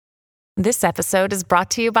This episode is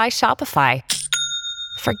brought to you by Shopify.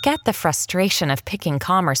 Forget the frustration of picking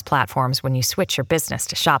commerce platforms when you switch your business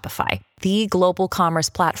to Shopify, the global commerce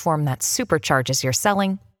platform that supercharges your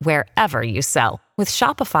selling wherever you sell. With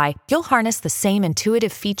Shopify, you'll harness the same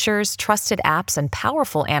intuitive features, trusted apps, and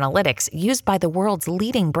powerful analytics used by the world's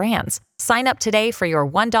leading brands. Sign up today for your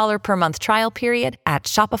 $1 per month trial period at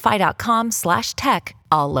shopify.com/tech,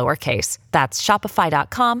 all lowercase. That's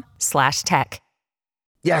shopify.com/tech.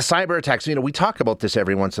 Yeah, cyber attacks. We talk about this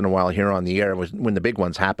every once in a while here on the air when the big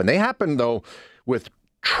ones happen. They happen, though, with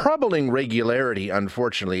troubling regularity,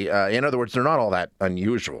 unfortunately. In other words, they're not all that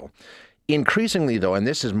unusual. Increasingly, though, and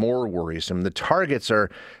this is more worrisome, the targets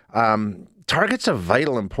are targets of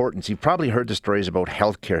vital importance. You've probably heard the stories about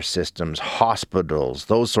healthcare systems, hospitals,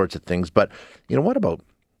 those sorts of things. But, what about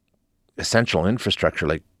essential infrastructure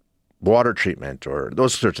like water treatment or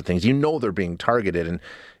those sorts of things? They're being targeted, and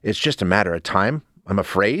it's just a matter of time. I'm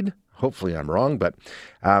afraid. Hopefully I'm wrong, but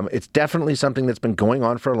it's definitely something that's been going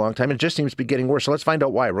on for a long time. It just seems to be getting worse. So let's find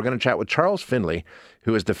out why. We're going to chat with Charles Findlay,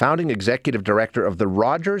 who is the founding executive director of the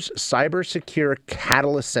Rogers Cybersecure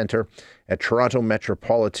Catalyst Center at Toronto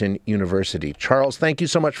Metropolitan University. Charles, thank you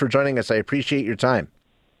so much for joining us. I appreciate your time.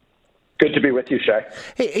 Good to be with you, Shay.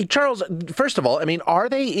 Hey, Charles, first of all, are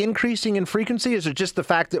they increasing in frequency? Is it just the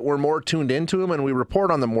fact that we're more tuned into them and we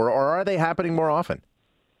report on them more, or are they happening more often?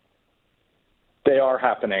 They are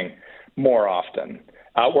happening more often.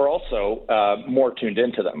 We're also more tuned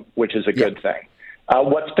into them, which is a good thing.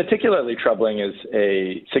 What's particularly troubling is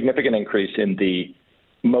a significant increase in the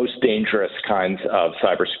most dangerous kinds of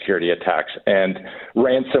cybersecurity attacks and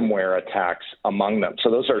ransomware attacks among them. So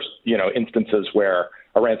those are, instances where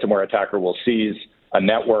a ransomware attacker will seize a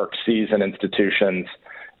network, seize an institution's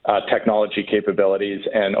technology capabilities,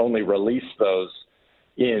 and only release those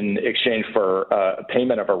in exchange for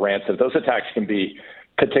payment of a ransom. Those attacks can be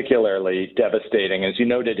particularly devastating. As you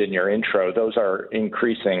noted in your intro, those are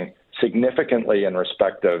increasing significantly in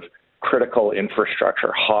respect of critical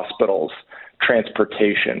infrastructure, hospitals,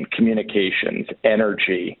 transportation, communications,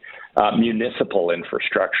 energy, municipal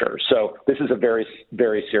infrastructure. So this is a very,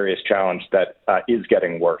 very serious challenge that is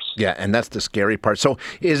getting worse. Yeah, and that's the scary part. So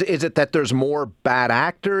is it that there's more bad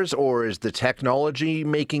actors, or is the technology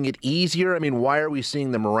making it easier? Why are we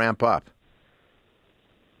seeing them ramp up?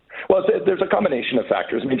 Well, there's a combination of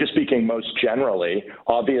factors. Just speaking most generally,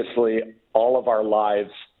 obviously, all of our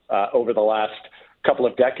lives over the last couple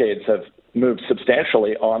of decades have moved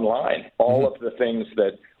substantially online. All of the things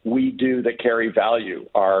that we do that carry value,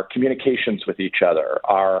 our communications with each other,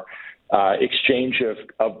 our exchange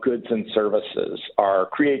of goods and services, our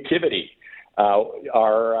creativity,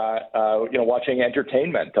 our watching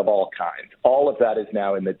entertainment of all kinds. All of that is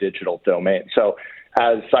now in the digital domain. So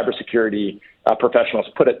as cybersecurity professionals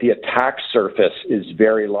put it, the attack surface is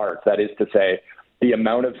very large. That is to say, the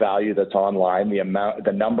amount of value that's online,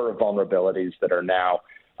 the number of vulnerabilities that are now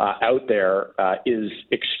out there is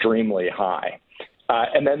extremely high.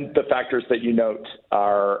 And then the factors that you note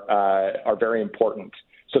are very important.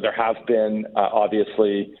 So there have been,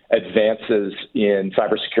 obviously, advances in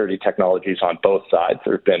cybersecurity technologies on both sides.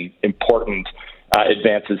 There have been important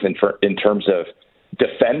advances in terms of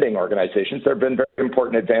defending organizations. There have been very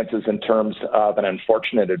important advances in terms of, and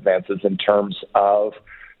unfortunate advances in terms of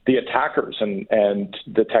the attackers and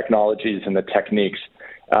the technologies and the techniques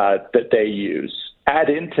that they use. Add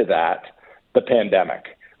into that the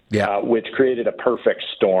pandemic. Which created a perfect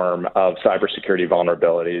storm of cybersecurity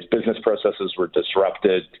vulnerabilities. Business processes were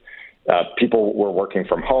disrupted. People were working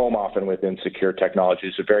from home, often with insecure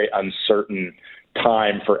technologies, a very uncertain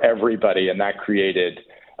time for everybody, and that created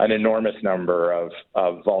an enormous number of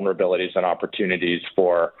vulnerabilities and opportunities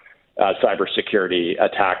for cybersecurity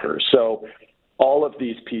attackers. So all of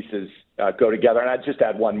these pieces go together, and I'd just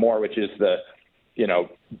add one more, which is the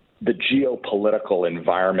geopolitical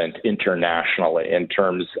environment internationally in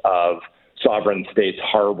terms of sovereign states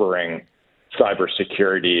harboring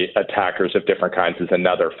cybersecurity attackers of different kinds is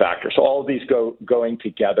another factor. So all of these going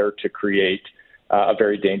together to create a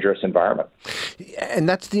very dangerous environment. And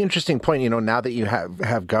that's the interesting point, now that you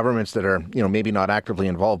have governments that are, maybe not actively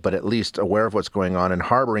involved, but at least aware of what's going on and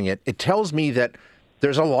harboring it, it tells me that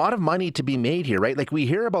there's a lot of money to be made here, right? Like we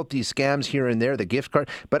hear about these scams here and there, the gift card,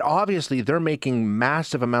 but obviously they're making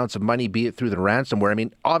massive amounts of money, be it through the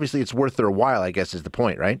ransomware. Obviously it's worth their while, I guess is the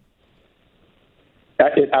point, right?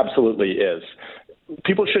 It absolutely is.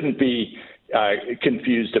 People shouldn't be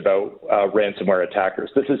confused about ransomware attackers.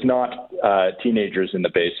 This is not teenagers in the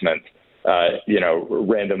basement,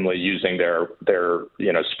 randomly using their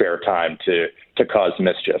spare time to cause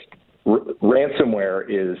mischief. Ransomware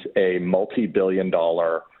is a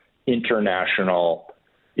multi-billion-dollar international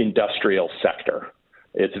industrial sector.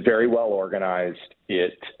 It's very well organized.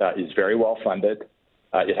 It is very well funded.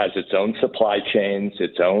 It has its own supply chains,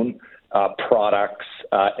 its own products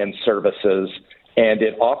and services, and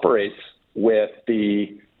it operates with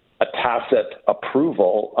the tacit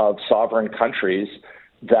approval of sovereign countries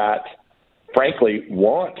that, frankly,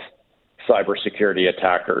 want cybersecurity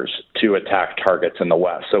attackers to attack targets in the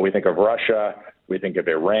West. So we think of Russia, we think of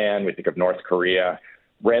Iran, we think of North Korea.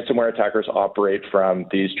 Ransomware attackers operate from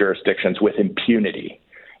these jurisdictions with impunity.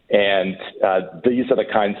 And these are the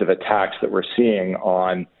kinds of attacks that we're seeing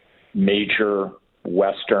on major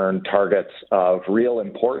Western targets of real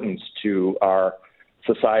importance to our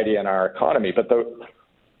society and our economy. But the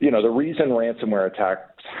reason ransomware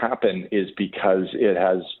attacks happen is because it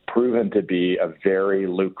has proven to be a very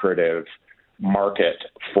lucrative market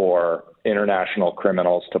for international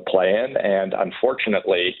criminals to play in. And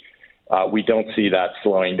unfortunately, we don't see that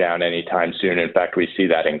slowing down anytime soon. In fact, we see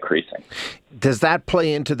that increasing. Does that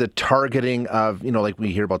play into the targeting of, like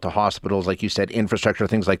we hear about the hospitals, like you said, infrastructure,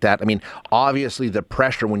 things like that? I mean, obviously the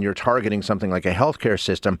pressure when you're targeting something like a healthcare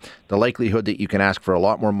system, the likelihood that you can ask for a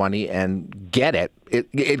lot more money and get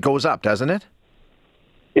it goes up, doesn't it?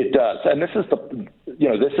 It does. And this is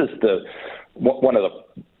one of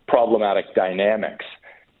the problematic dynamics.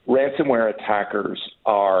 Ransomware attackers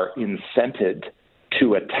are incented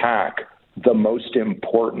to attack the most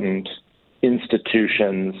important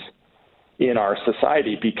institutions in our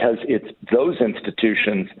society because it's those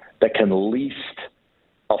institutions that can least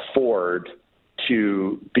afford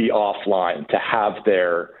to be offline, to have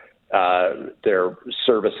their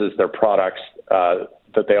services, their products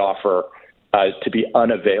that they offer to be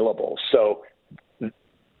unavailable. So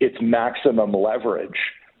it's maximum leverage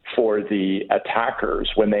for the attackers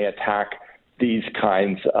when they attack these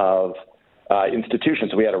kinds of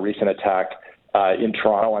institutions. We had a recent attack in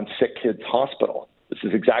Toronto on Sick Kids Hospital. This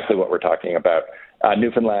is exactly what we're talking about.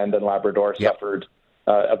 Newfoundland and Labrador suffered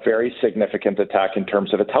a very significant attack in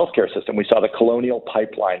terms of its healthcare system. We saw the Colonial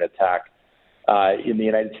Pipeline attack in the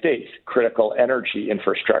United States, critical energy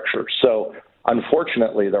infrastructure. So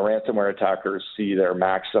unfortunately, the ransomware attackers see their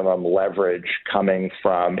maximum leverage coming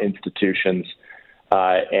from institutions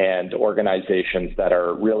and organizations that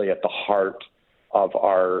are really at the heart of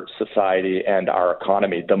our society and our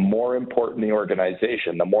economy. The more important the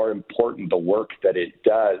organization, the more important the work that it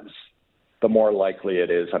does, the more likely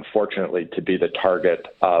it is, unfortunately, to be the target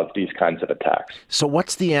of these kinds of attacks. So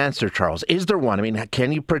what's the answer, Charles? Is there one? I mean,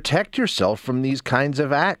 can you protect yourself from these kinds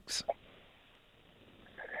of acts?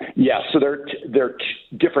 Yeah, so there are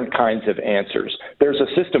different kinds of answers. There's a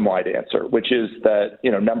system-wide answer, which is that,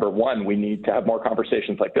 number one, we need to have more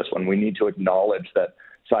conversations like this one. We need to acknowledge that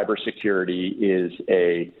cybersecurity is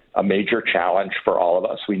a major challenge for all of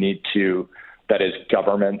us. We need to, that is,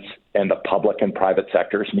 governments and the public and private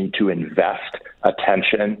sectors need to invest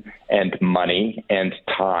attention and money and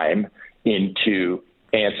time into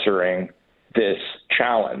answering this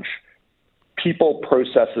challenge. People,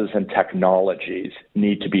 processes, and technologies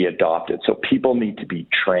need to be adopted. So people need to be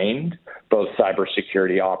trained, both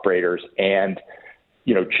cybersecurity operators and,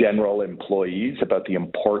 general employees, about the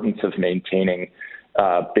importance of maintaining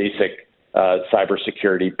basic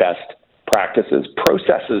cybersecurity best practices.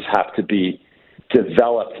 Processes have to be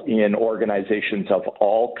developed in organizations of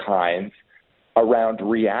all kinds around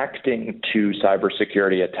reacting to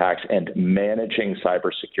cybersecurity attacks and managing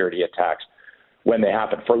cybersecurity attacks when they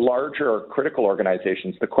happen. For larger or critical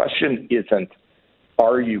organizations, the question isn't,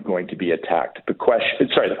 are you going to be attacked? The question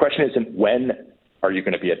isn't when are you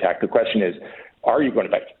going to be attacked? The question is, are you going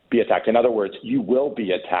to be attacked? In other words, you will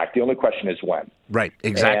be attacked. The only question is when. Right,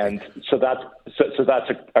 exactly. And so that's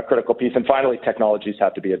a critical piece. And finally, technologies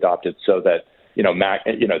have to be adopted so that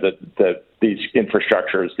these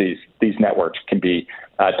infrastructures, these networks can be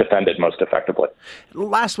defended most effectively.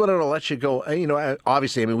 Last one, and I'll let you go.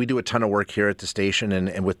 Obviously, we do a ton of work here at the station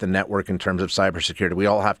and with the network in terms of cybersecurity. We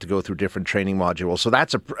all have to go through different training modules, so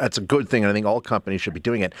that's a good thing, and I think all companies should be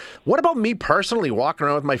doing it. What about me personally, walking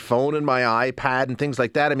around with my phone and my iPad and things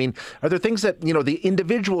like that? Are there things that the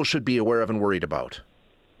individual should be aware of and worried about?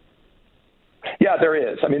 Yeah, there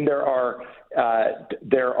is.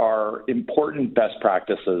 There are important best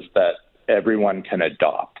practices that everyone can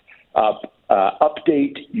adopt.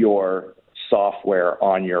 Update your software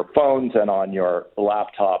on your phones and on your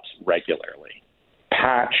laptops regularly.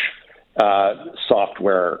 Patch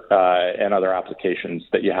software and other applications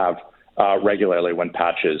that you have regularly when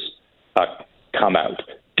patches come out.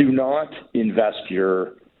 Do not invest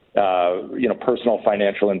your personal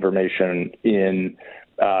financial information in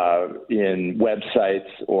websites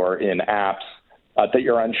or in apps that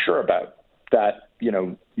you're unsure about, that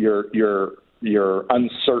your you're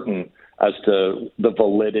uncertain as to the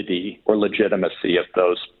validity or legitimacy of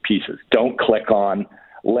those pieces. Don't click on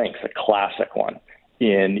links, a classic one,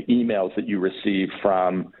 in emails that you receive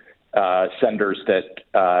from senders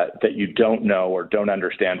that you don't know or don't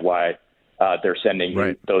understand why they're sending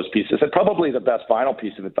you those pieces. And probably the best final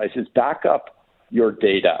piece of advice is back up your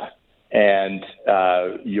data and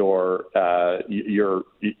all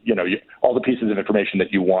the pieces of information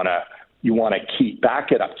that you want to keep.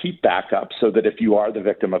 Back it up, keep backup, so that if you are the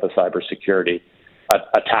victim of a cybersecurity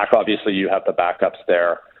attack, obviously you have the backups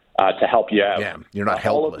there to help you out. Yeah, you're not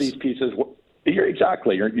helpless. All of these pieces,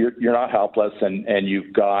 you're not helpless, and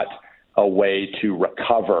you've got a way to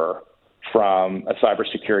recover from a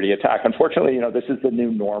cybersecurity attack. Unfortunately, this is the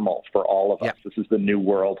new normal for all of us. This is the new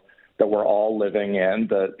world that we're all living in.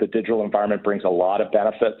 The digital environment brings a lot of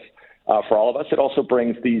benefits for all of us. It also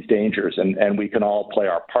brings these dangers, and we can all play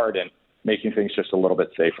our part in making things just a little bit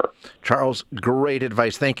safer. Charles, great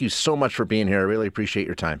advice. Thank you so much for being here. I really appreciate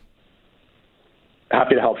your time.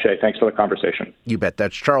 Happy to help, Shay. Thanks for the conversation. You bet.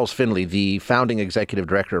 That's Charles Finley, the founding executive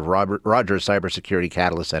director of Rogers Cybersecurity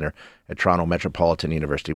Catalyst Center at Toronto Metropolitan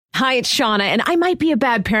University. Hi, it's Shauna, and I might be a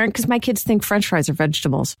bad parent because my kids think French fries are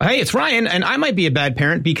vegetables. Hey, it's Ryan, and I might be a bad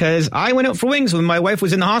parent because I went out for wings when my wife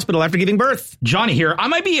was in the hospital after giving birth. Johnny here. I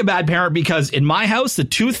might be a bad parent because in my house, the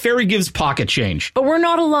tooth fairy gives pocket change. But we're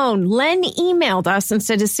not alone. Len emailed us and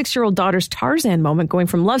said his 6-year-old daughter's Tarzan moment going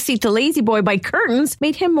from love seat to lazy boy by curtains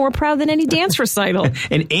made him more proud than any dance recital.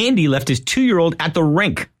 And Andy left his 2-year-old at the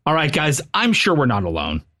rink. All right, guys, I'm sure we're not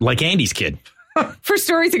alone. Like Andy's kid. For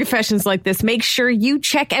stories and confessions like this, make sure you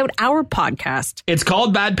check out our podcast. It's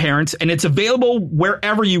called Bad Parents, and it's available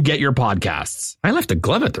wherever you get your podcasts. I left a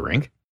glove at the rink.